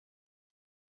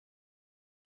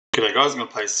G'day guys, I'm going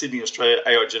to play Sydney, Australia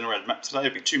AI generated map today.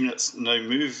 It'll be 2 minutes, no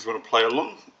move if you want to play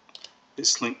along.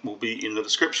 This link will be in the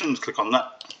description, click on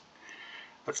that.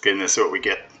 Let's get in there, see what we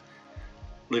get.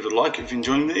 Leave a like if you're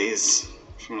enjoying these.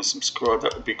 If you want to subscribe,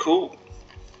 that would be cool.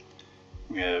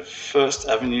 We have First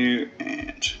Avenue,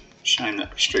 and shame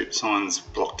that street sign's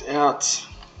blocked out.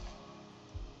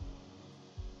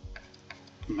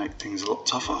 Make things a lot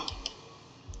tougher.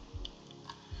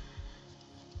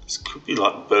 This could be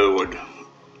like Burwood.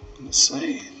 Let's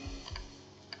see.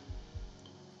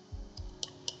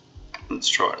 Let's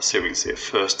try it, see if we can see a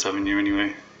First Avenue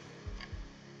anyway.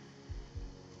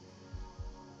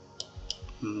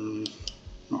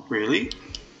 Not really.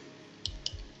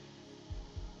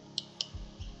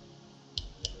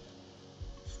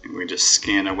 I think we just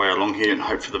scan our way along here and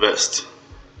hope for the best.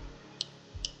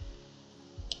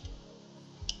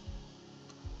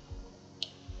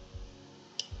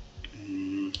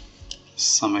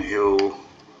 Summerhill.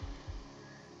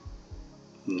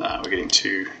 No, we're getting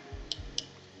too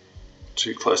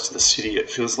close to the city, it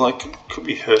feels like. It could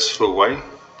be Hurstville way.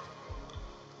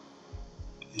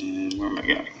 And where am I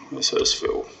going? Where's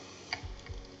Hurstville?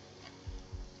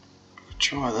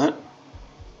 Try that.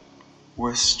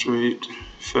 West Street,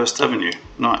 First Avenue.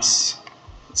 Nice.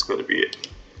 That's got to be it.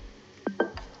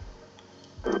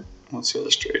 What's the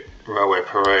other street? Railway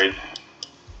Parade.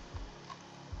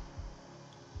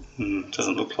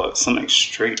 Doesn't look like something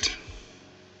street.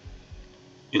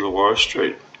 Illawarra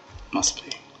Street, must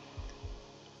be.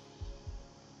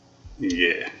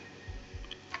 Yeah.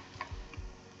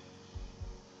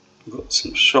 We've got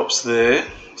some shops there.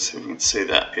 Let's see if we can see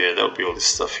that. Yeah, that'll be all this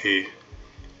stuff here.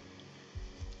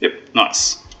 Yep,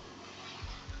 nice.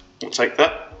 We'll take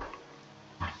that.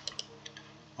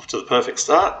 Off to the perfect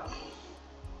start.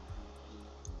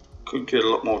 Could get a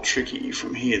lot more tricky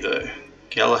from here though.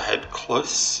 Galahad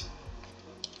Close.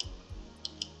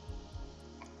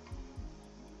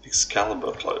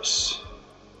 Excalibur Close.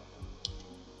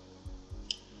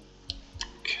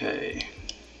 Okay,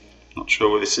 not sure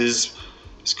where this is.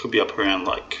 This could be up around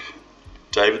like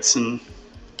Davidson,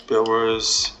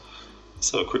 Belrose.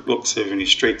 Let's have a quick look, see if any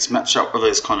streets match up with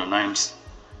those kind of names.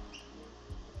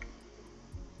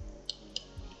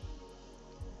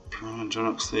 John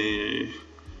Oxley.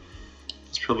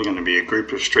 It's probably going to be a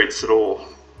group of streets that all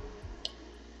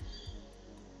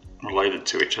related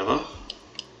to each other.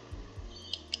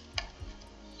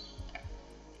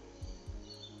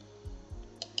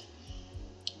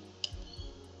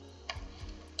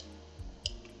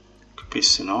 Be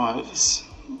St Ives,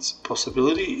 that's a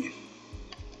possibility.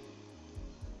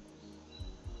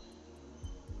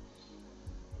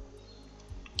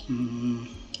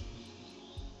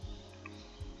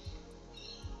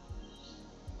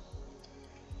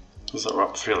 Those are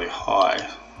up fairly high.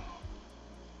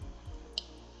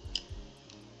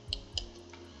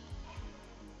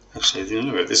 Actually, the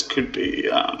other way, this could be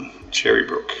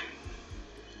Cherrybrook.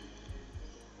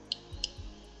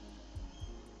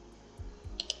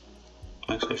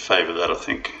 I actually favour that, I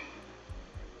think.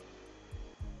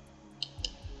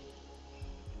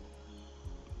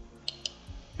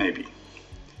 Maybe.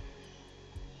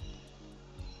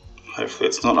 Hopefully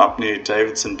it's not up near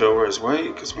Davidson Belrose Way,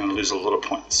 because we're going to lose a lot of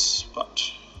points, but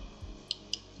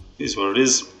it is what it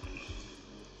is.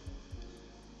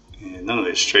 Yeah, none of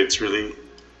these streets really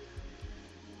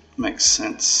make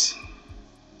sense.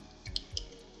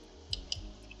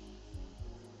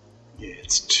 Yeah,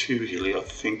 it's too hilly, I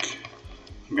think.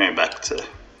 I'm going back to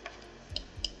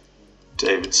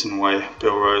Davidson Way,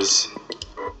 Belrose,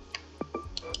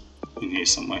 in here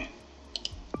somewhere.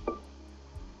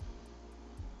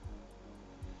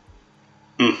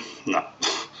 No.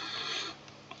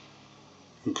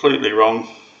 Completely wrong.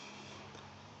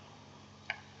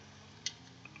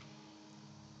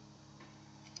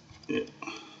 Yeah.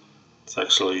 It's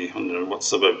actually, I don't know what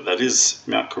suburb that is,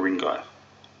 Mount Ku-ring-gai.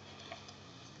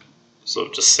 Sort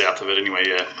of just south of it anyway,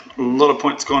 yeah. A lot of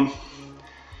points gone.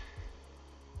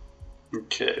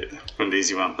 Okay, got an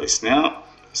easy one place now.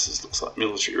 This looks like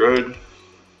Military Road.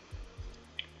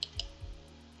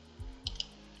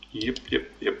 Yep.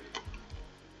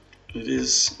 It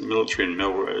is Military and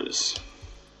Melrose.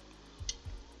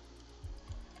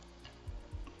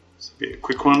 This will be a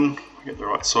quick one, we get the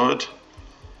right side.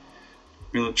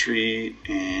 Military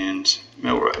and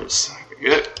Melrose. There we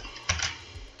go.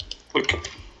 Click.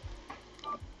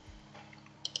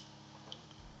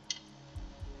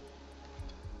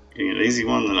 Getting an easy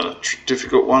one, then a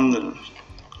difficult one, then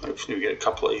hopefully we get a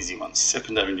couple of easy ones.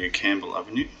 2nd Avenue, Campbell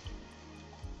Avenue.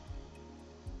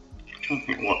 I'm trying to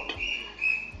think what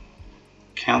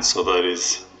council that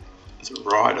is. Is it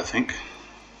Ryde, I think?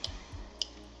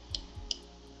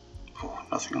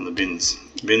 Nothing on the bins.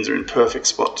 Bins are in perfect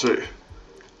spot too.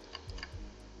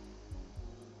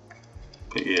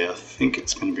 But yeah, I think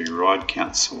it's going to be Ride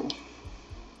Council.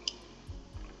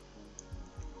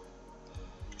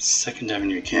 2nd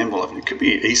Avenue, Campbell Avenue. Could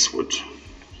be Eastwood.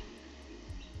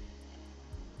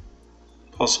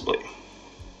 Possibly.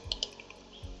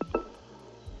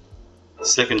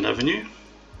 2nd Avenue.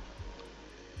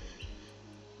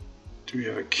 Do we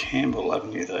have a Campbell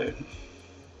Avenue though?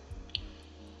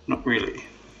 Not really.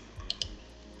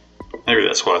 Maybe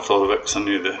that's why I thought of it, because I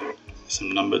knew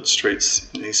some numbered streets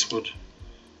in Eastwood.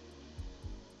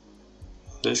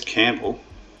 There's Campbell.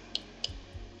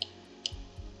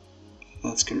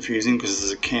 That's confusing because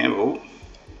there's a Campbell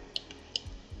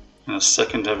and a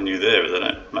 2nd Avenue there, but they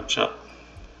don't match up.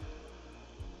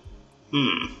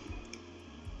 They're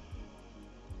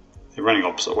running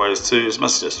opposite ways too. This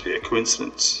must just be a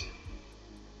coincidence.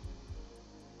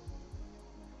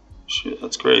 Shit,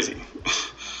 that's crazy.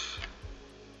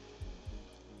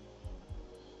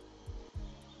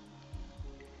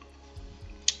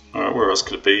 Alright, where else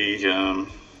could it be?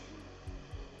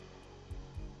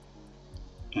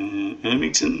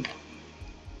 Ermington.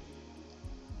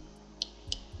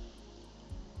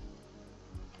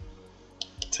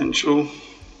 Potential.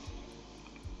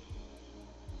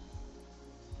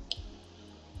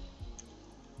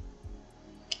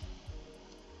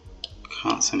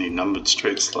 Can't see any numbered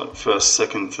streets like 1st,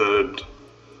 2nd, 3rd.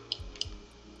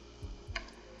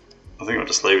 I think I'll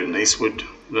just leave it in Eastwood.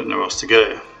 I don't know where else to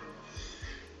go.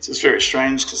 It's just very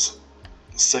strange because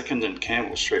 2nd and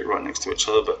Campbell Street right next to each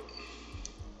other, but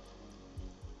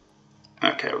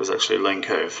okay, it was actually Lane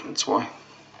Cove, that's why.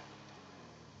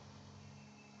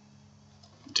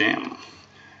 Damn.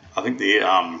 I think the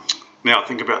now I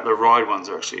think about the ride ones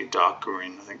are actually dark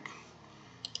green, I think.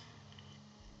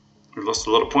 We've lost a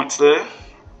lot of points there.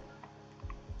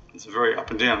 It's very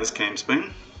up and down, this game's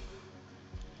been.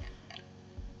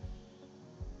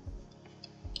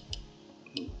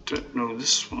 Don't know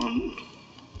this one.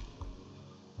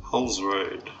 Hulls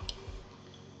Road.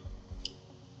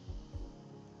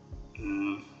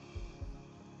 I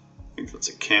think that's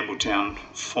a Campbelltown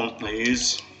font they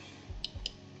use.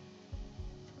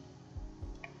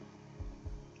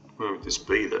 Where would this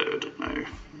be though? I don't know.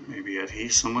 Maybe out here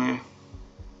somewhere.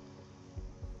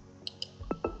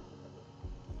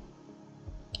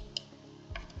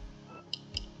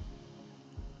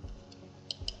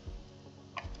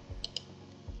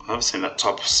 I've seen that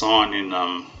type of sign in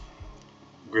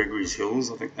Gregory's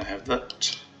Hills. I think they have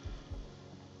that.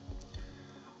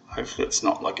 Hopefully it's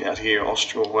not like out here,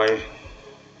 Austral Way.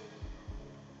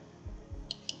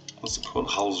 What's it called?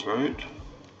 Hulls Road?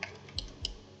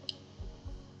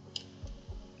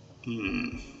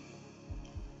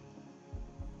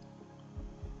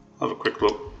 Have a quick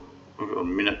look. We've got a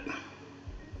minute,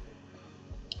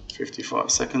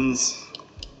 55 seconds.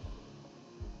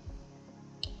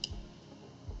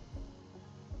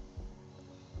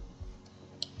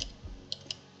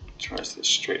 Trace this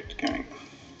street going.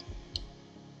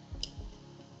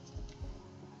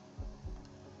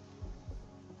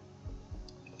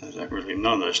 I don't really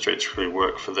know, those streets really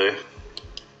work for there.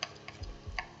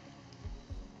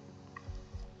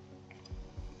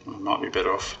 I might be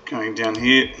better off going down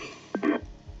here.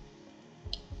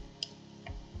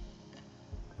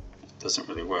 Doesn't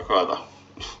really work either.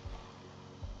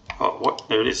 Oh, what?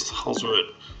 There it is, Hulls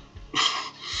Road.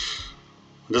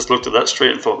 I just looked at that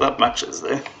street and thought that matches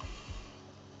there.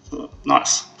 So,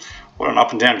 nice. What an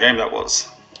up and down game that was.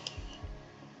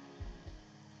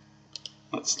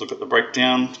 Let's look at the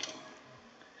breakdown.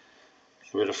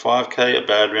 We had a 5k, a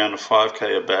bad round, a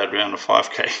 5k, a bad round, a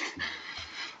 5k.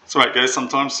 That's the way it goes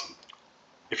sometimes.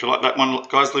 If you like that one,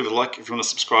 guys, leave a like. If you want to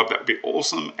subscribe, that would be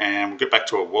awesome. And we'll get back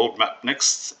to a world map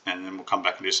next, and then we'll come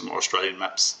back and do some more Australian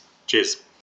maps. Cheers.